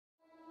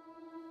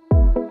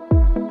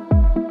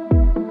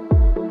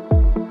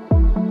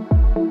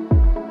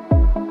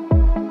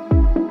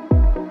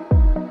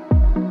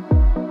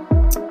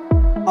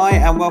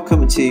and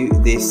welcome to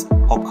this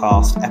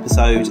podcast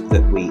episode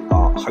that we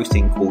are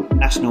hosting called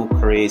National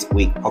Careers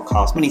Week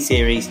Podcast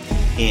mini-series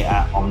here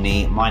at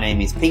Omni. My name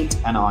is Pete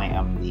and I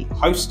am the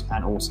host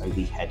and also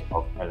the head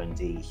of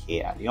L&D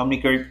here at the Omni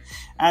Group.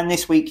 And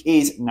this week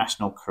is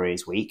National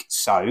Careers Week.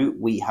 So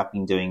we have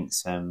been doing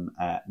some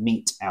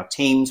Meet Our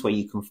Teams where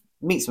you can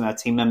meet some of our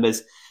team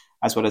members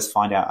as well as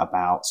find out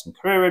about some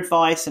career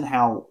advice and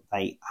how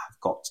they have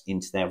got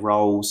into their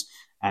roles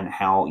and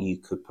how you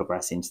could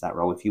progress into that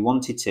role if you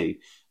wanted to.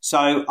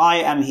 So I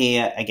am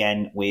here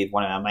again with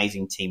one of our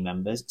amazing team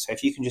members. So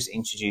if you can just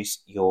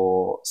introduce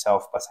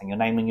yourself by saying your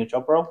name and your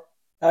job role.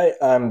 Hi,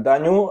 I'm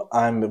Daniel.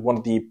 I'm one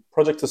of the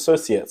project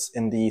associates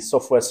in the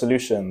software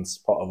solutions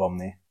part of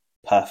Omni.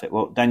 Perfect.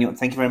 Well, Daniel,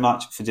 thank you very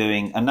much for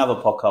doing another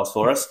podcast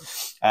for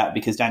us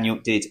because Daniel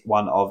did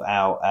one of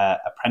our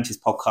apprentice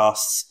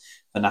podcasts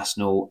for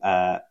National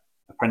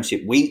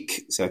Apprenticeship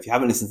Week. So if you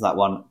haven't listened to that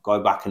one,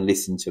 go back and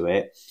listen to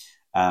it.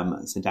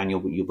 So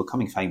Daniel, you're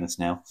becoming famous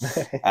now.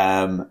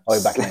 I'll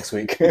be back next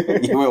week.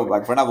 You will,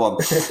 back for another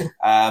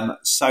one.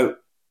 So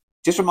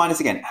just remind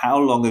us again, how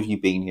long have you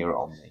been here at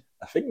Omni?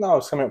 I think now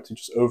it's coming up to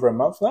just over a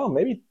month now,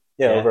 maybe.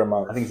 Yeah, over a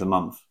month. I think it's a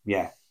month.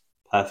 Yeah,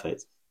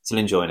 perfect. Still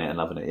enjoying it and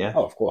loving it, yeah?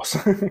 Oh, of course.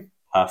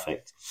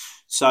 Perfect.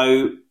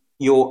 So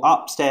you're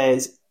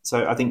upstairs.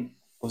 So I think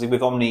obviously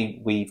with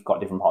Omni, we've got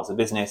different parts of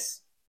the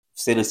business,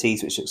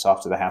 facilities, which looks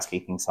after the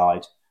housekeeping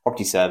side,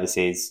 property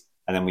services,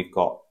 and then we've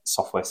got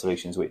software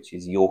solutions, which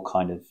is your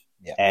kind of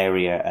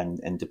area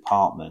and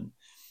department.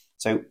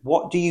 So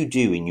what do you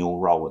do in your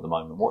role at the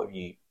moment? What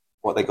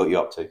have they got you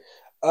up to?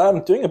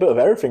 I'm doing a bit of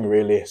everything,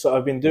 really. So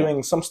I've been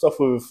doing some stuff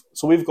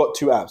so we've got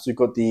two apps. We've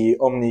got the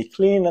Omni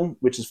Clean,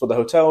 which is for the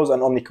hotels,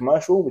 and Omni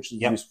Commercial, which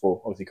is used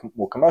for obviously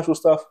more commercial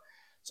stuff.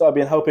 So I've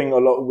been helping a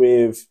lot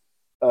with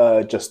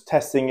just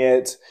testing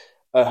it,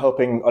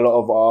 helping a lot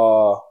of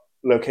our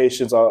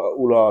locations,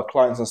 all our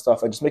clients and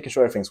stuff, and just making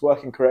sure everything's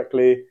working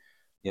correctly.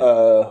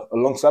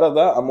 Alongside of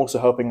that, I'm also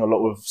helping a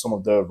lot with some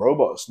of the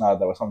robots now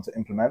that we're starting to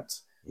implement.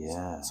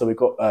 Yeah. So we've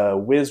got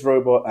Wiz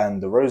robot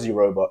and the Rosie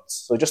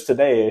robots. So just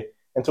today,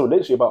 until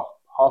literally about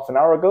half an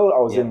hour ago, I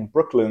was in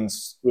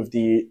Brooklands with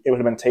the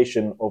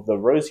implementation of the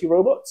Rosie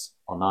robots.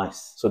 Oh,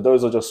 nice. So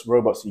those are just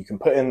robots that you can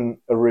put in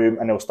a room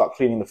and they'll start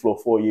cleaning the floor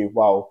for you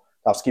while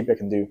the housekeeper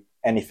can do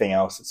anything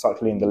else. Start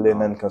cleaning the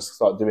linen, can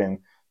start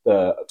doing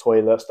the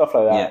toilet, stuff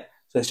like that. Yeah.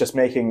 So it's just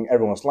making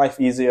everyone's life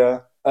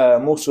easier.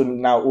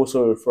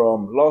 Also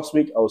from last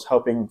week, I was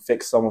helping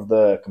fix some of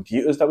the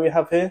computers that we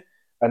have here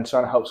and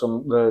trying to help some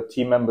of the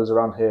team members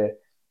around here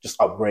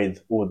just upgrade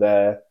all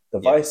their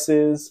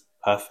devices.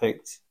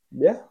 Perfect.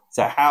 Yeah.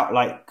 So how,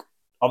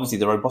 obviously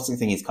the robotic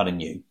thing is kind of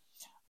new.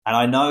 And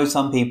I know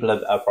some people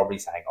are probably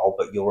saying, oh,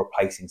 but you're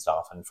replacing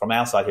staff. And from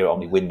our side here at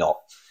Omni, we're not.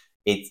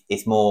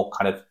 It's more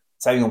kind of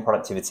saving on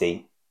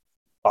productivity,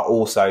 but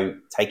also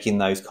taking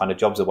those kind of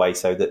jobs away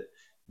so that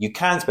you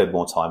can spend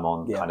more time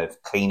on kind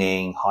of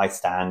cleaning, high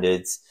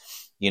standards,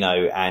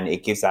 and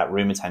it gives that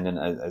room attendant,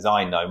 as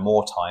I know,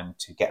 more time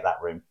to get that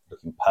room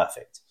looking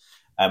perfect.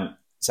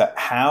 So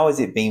how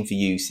has it been for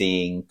you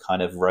seeing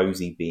kind of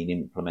Rosie being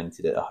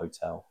implemented at a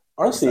hotel?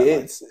 Honestly,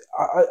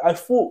 I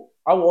thought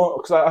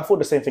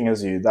the same thing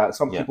as you, that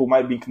some people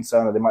might be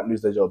concerned that they might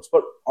lose their jobs.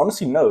 But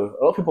honestly, no.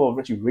 A lot of people are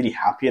actually really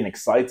happy and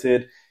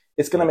excited.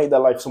 It's going to make their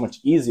life so much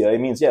easier. It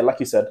means, like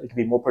you said, it can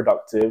be more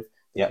productive.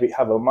 It can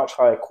have a much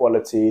higher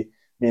quality,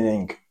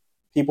 meaning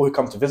people who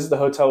come to visit the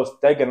hotels,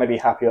 they're going to be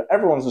happier.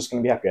 Everyone's just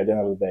going to be happy at the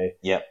end of the day.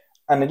 Yeah.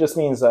 And it just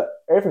means that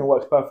everything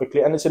works perfectly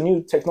and it's a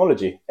new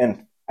technology.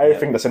 And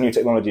everything that's a new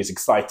technology is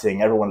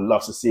exciting. Everyone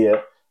loves to see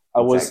it.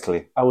 I was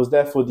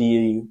there for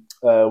the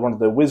one of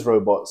the Wiz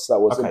robots that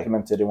was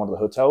implemented in one of the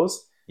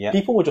hotels. Yeah.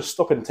 People would just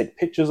stop and take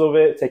pictures of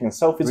it, taking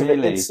selfies of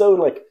it. It's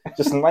so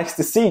just nice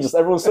to see. Just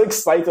everyone's so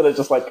excited. It's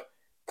just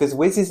because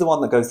Wiz is the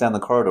one that goes down the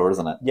corridor,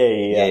 isn't it?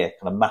 Yeah.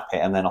 Kind of map it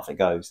and then off it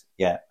goes.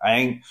 Yeah.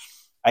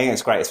 I think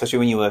it's great, especially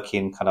when you work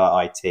in kind of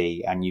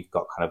IT and you've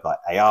got kind of like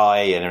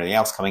AI and everything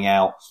else coming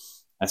out,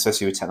 and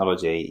especially with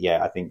technology.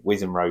 Yeah, I think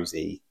Wiz and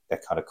Rosie,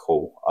 they're kind of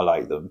cool. I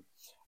like them.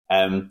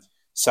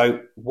 So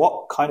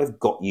what kind of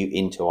got you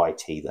into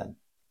IT then?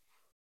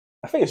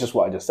 I think it's just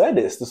what I just said.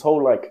 It's this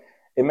whole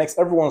it makes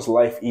everyone's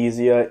life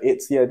easier.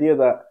 It's the idea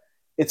that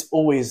it's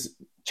always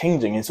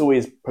changing. It's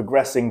always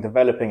progressing,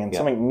 developing, and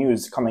something new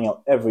is coming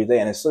out every day.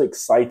 And it's so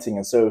exciting.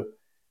 And so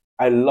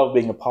I love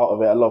being a part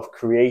of it. I love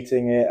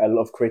creating it. I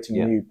love creating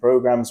new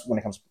programs when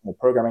it comes to more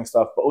programming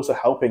stuff, but also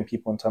helping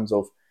people in terms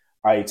of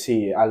IT.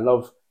 I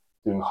love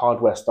doing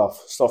hardware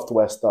stuff,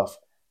 software stuff.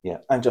 Yeah.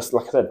 And just,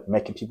 like I said,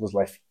 making people's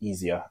life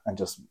easier and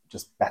just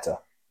better.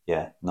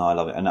 Yeah. No, I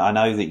love it. And I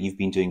know that you've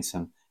been doing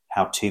some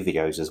how-to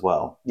videos as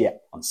well. Yeah.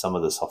 On some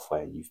of the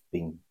software you've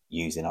been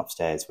using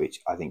upstairs, which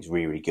I think is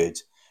really, really good.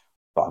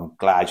 But I'm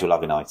glad you're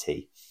loving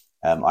IT.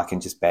 I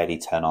can just barely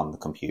turn on the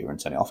computer and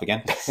turn it off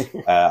again.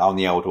 On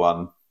the old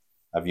one,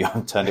 have you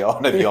turned it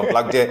on? Have you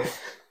unplugged it?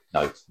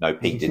 No,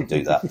 Pete didn't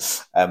do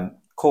that.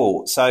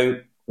 Cool. So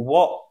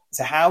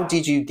how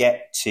did you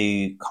get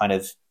to kind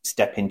of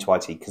step into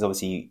IT? Because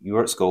obviously you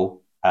were at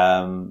school.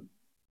 I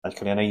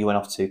know you went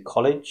off to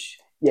college.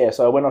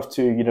 So I went off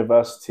to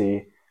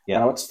university and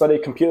I went to study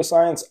computer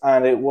science,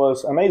 and it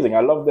was amazing.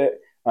 I loved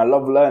it. I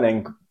love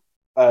learning.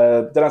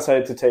 Then I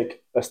decided to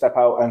take a step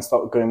out and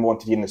start going more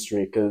into the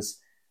industry, because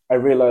I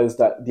realized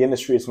that the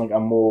industry is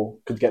something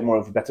could get more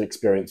of a better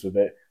experience with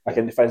it.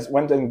 If I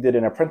went and did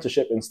an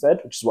apprenticeship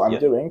instead, which is what I'm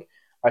doing,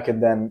 I can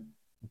then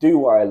do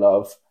what I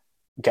love,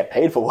 get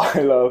paid for what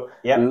I love,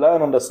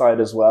 learn on the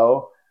side as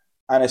well.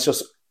 And it's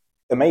just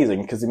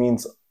amazing, because it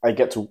means I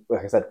get to,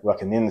 like I said,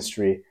 work in the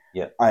industry.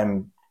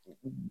 I'm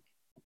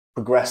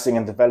progressing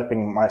and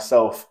developing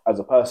myself as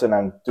a person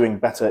and doing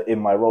better in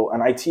my role.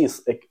 And IT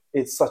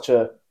it's such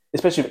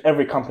especially with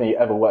every company you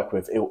ever work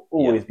with, it will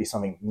always be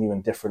something new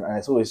and different. And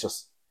it's always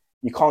just,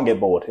 you can't get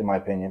bored, in my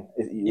opinion.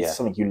 It's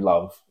something you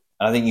love.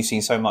 And I think you've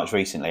seen so much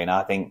recently. And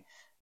I think,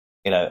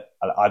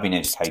 I've been in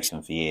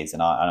education for years,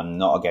 and I'm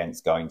not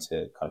against going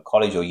to kind of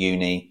college or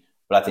uni,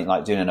 but I think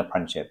like doing an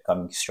apprenticeship,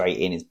 coming straight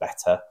in is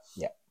better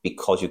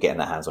because you're getting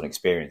that hands-on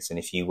experience. And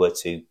if you were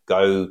to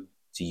go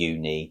to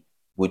uni,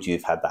 would you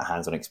have had that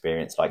hands-on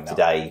experience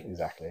today?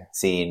 Exactly.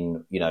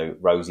 Seeing,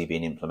 Rosie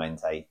going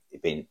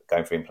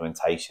through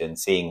implementation,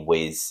 seeing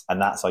Wiz, and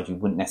that side you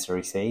wouldn't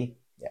necessarily see.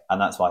 And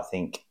that's why I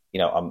think,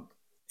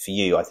 for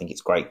you, I think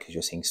it's great because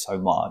you're seeing so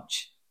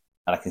much,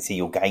 and I can see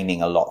you're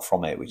gaining a lot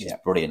from it, which is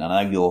brilliant.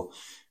 I know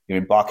you're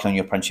embarking on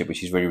your apprenticeship,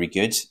 which is really, really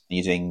good. And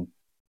you're doing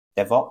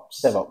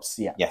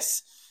DevOps?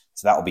 Yes.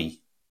 So that'll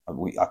be,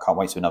 I can't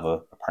wait to another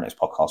apprentice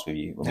podcast with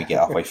you when we get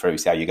halfway through,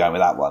 see how you're going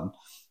with that one.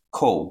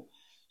 Cool.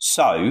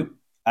 So,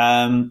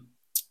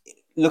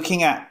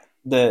 looking at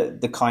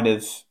the kind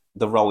of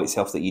the role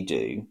itself that you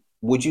do,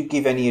 would you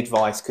give any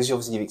advice? Because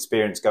obviously you've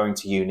experienced going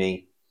to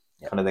uni,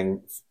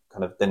 then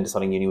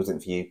deciding uni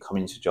wasn't for you,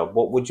 coming into a job.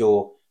 What would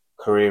your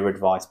career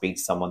advice be to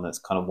someone that's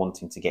kind of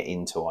wanting to get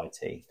into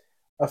IT?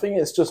 I think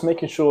it's just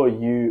making sure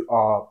you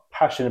are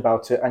passionate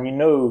about it and you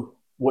know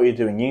what you're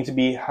doing. You need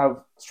to have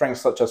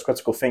strengths such as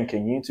critical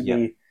thinking. You need to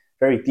be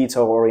very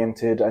detail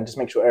oriented and just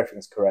make sure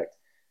everything's correct.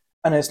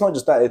 And it's not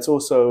just that, it's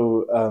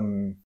also,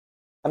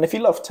 and if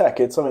you love tech,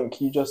 it's something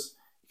if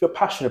you're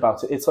passionate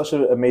about it, it's such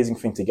an amazing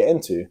thing to get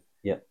into.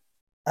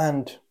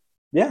 And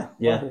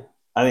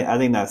I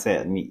think that's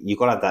it. And you've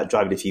got to have that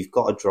drive. But if you've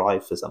got a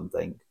drive for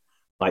something,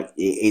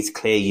 it's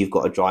clear you've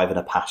got a drive and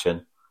a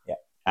passion.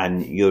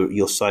 And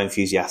you're so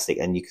enthusiastic,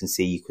 and you can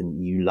see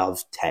you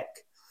love tech,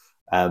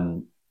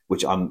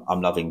 which I'm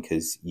loving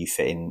because you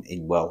fit in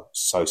well,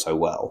 so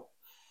well.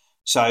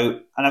 So,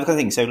 and I've got to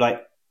think, so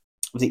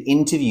the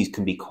interviews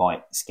can be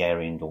quite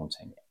scary and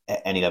daunting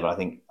at any level. I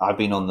think I've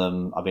been on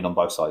them. I've been on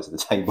both sides of the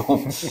table,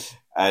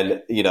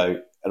 and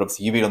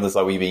obviously you've been on the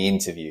side where you're being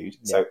interviewed.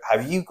 So,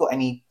 have you got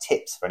any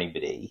tips for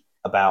anybody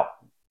about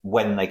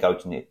when they go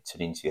to the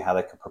interview, how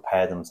they could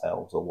prepare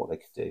themselves or what they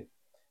could do?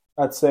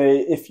 I'd say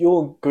if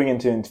you're going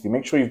into an interview,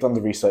 make sure you've done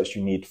the research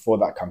you need for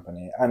that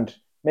company, and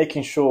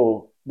making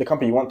sure the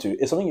company you want to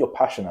is something you're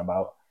passionate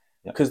about,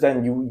 because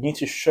then you need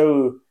to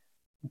show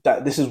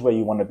that this is where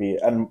you want to be.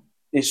 And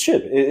it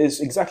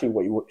is exactly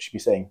what you should be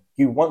saying.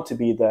 You want to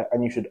be there,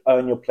 and you should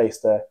earn your place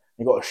there.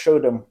 You've got to show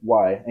them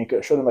why, and you've got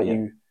to show them that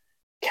you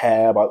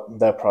care about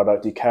their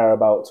product, you care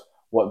about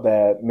what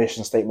their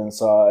mission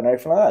statements are and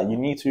everything like that. You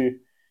need to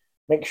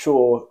make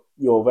sure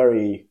you're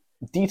very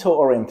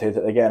detail-oriented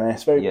again, and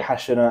it's very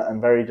passionate and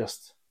very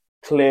just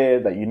clear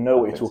that you know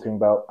what you're talking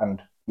about.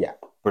 And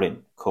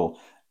Brilliant. Cool.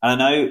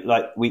 And I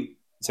know,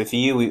 so for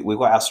you, we've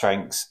got our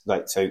strengths.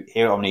 So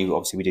here at Omni,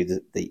 obviously we do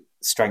the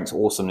strengths,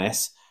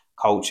 awesomeness,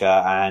 culture,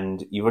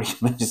 and you already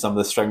mentioned some of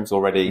the strengths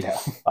already,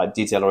 like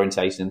detail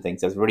orientation and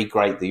things. So it's really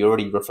great that you're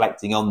already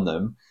reflecting on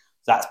them.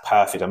 That's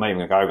perfect. I'm not even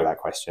going to go over that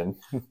question,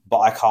 but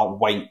I can't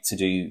wait to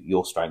do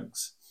your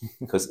strengths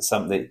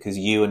because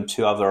you and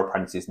 2 other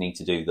apprentices need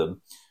to do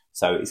them.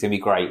 So it's going to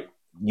be great,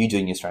 you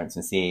doing your strengths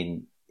and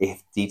seeing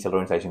if detail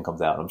orientation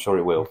comes out. I'm sure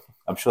it will.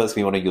 I'm sure that's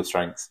going to be one of your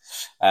strengths.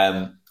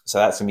 So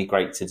that's going to be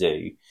great to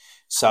do.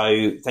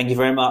 So thank you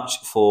very much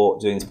for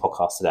doing this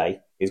podcast today.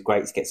 It was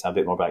great to get to know a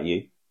bit more about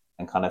you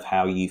and kind of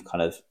how you've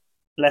kind of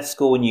left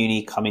school and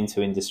uni, come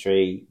into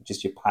industry,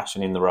 just your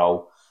passion in the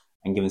role,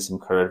 and given some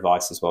career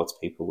advice as well to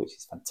people, which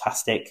is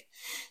fantastic.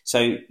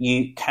 So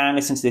you can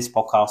listen to this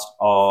podcast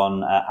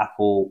on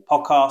Apple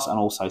Podcasts and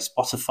also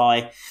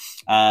Spotify.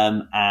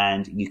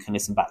 And you can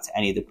listen back to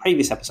any of the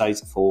previous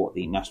episodes for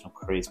the National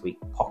Careers Week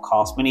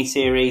podcast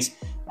mini-series.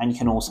 And you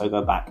can also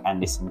go back and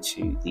listen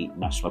to the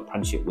National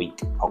Apprenticeship Week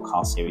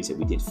podcast series that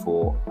we did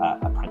for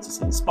Apprentice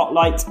in the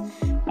Spotlight.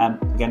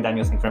 Again,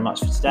 Daniel, thank you very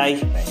much for today.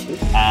 Thank you.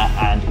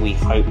 And we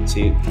hope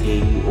to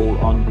hear you all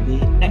on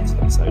the next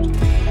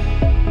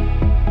episode.